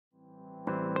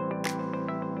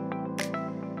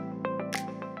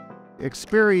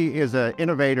Xperi is an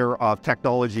innovator of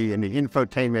technology in the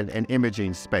infotainment and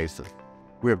imaging spaces.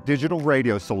 We have digital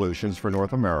radio solutions for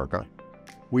North America.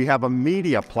 We have a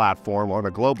media platform on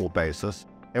a global basis,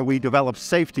 and we develop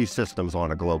safety systems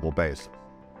on a global basis.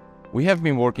 We have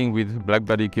been working with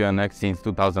BlackBerry QNX since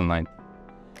 2009.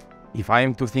 If I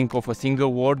am to think of a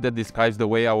single word that describes the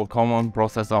way our common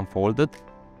process unfolded,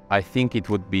 I think it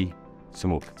would be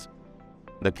smooth.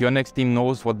 The QNX team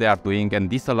knows what they are doing, and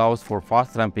this allows for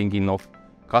fast ramping in of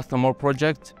customer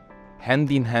projects,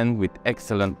 hand in hand with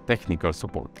excellent technical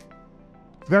support.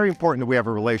 It's very important that we have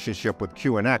a relationship with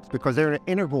QNX because they're an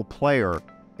integral player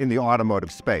in the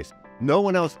automotive space. No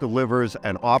one else delivers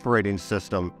an operating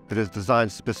system that is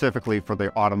designed specifically for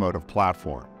the automotive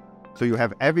platform. So you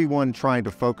have everyone trying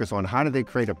to focus on how do they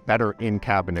create a better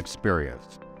in-cabin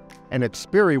experience. And at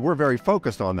Xperi, we're very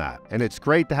focused on that. And it's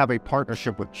great to have a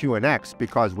partnership with QNX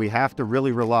because we have to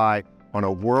really rely on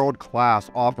a world-class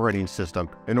operating system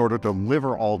in order to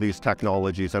deliver all these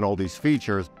technologies and all these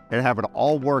features and have it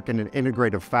all work in an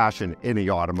integrative fashion in the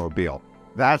automobile.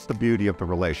 That's the beauty of the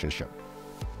relationship.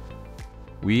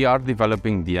 We are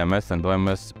developing DMS and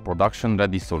OMS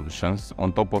production-ready solutions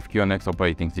on top of QNX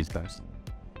operating systems.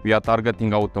 We are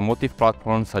targeting automotive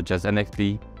platforms such as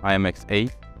NXP,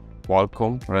 IMX8,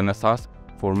 Qualcomm, Renesas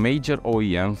for major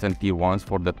OEMs and Tier 1s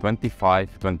for the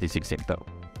 25-26 interval.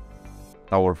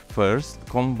 Our first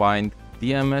combined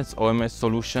DMS-OMS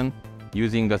solution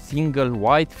using a single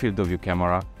wide field of view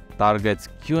camera targets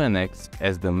QNX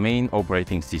as the main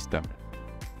operating system.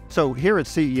 So here at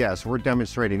CES, we're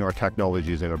demonstrating our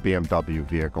technologies in a BMW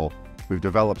vehicle. We've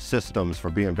developed systems for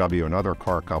BMW and other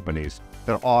car companies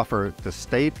that offer the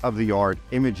state-of-the-art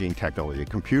imaging technology,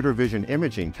 computer vision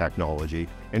imaging technology,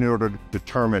 in order to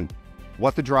determine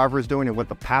what the driver is doing and what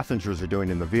the passengers are doing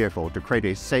in the vehicle to create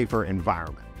a safer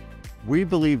environment. We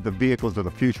believe the vehicles of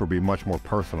the future will be much more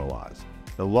personalized.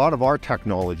 A lot of our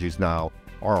technologies now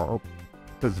are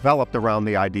developed around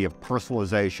the idea of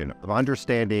personalization, of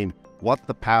understanding what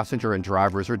the passenger and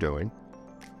drivers are doing,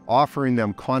 offering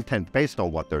them content based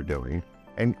on what they're doing,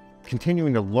 and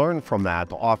continuing to learn from that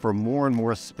to offer more and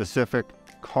more specific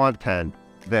content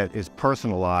that is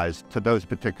personalized to those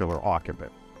particular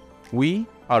occupants. We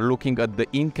are looking at the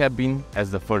in-cabin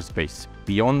as the first space,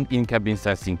 beyond in-cabin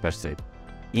sensing per se.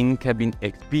 In-cabin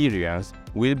experience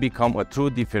will become a true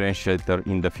differentiator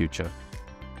in the future.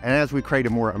 And as we create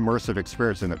a more immersive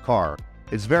experience in the car,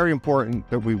 it's very important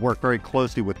that we work very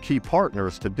closely with key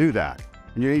partners to do that.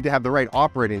 And you need to have the right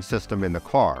operating system in the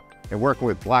car. And working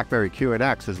with BlackBerry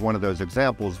QNX is one of those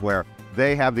examples where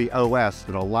they have the OS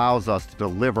that allows us to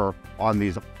deliver on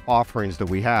these offerings that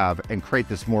we have and create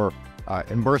this more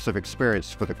immersive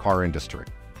experience for the car industry.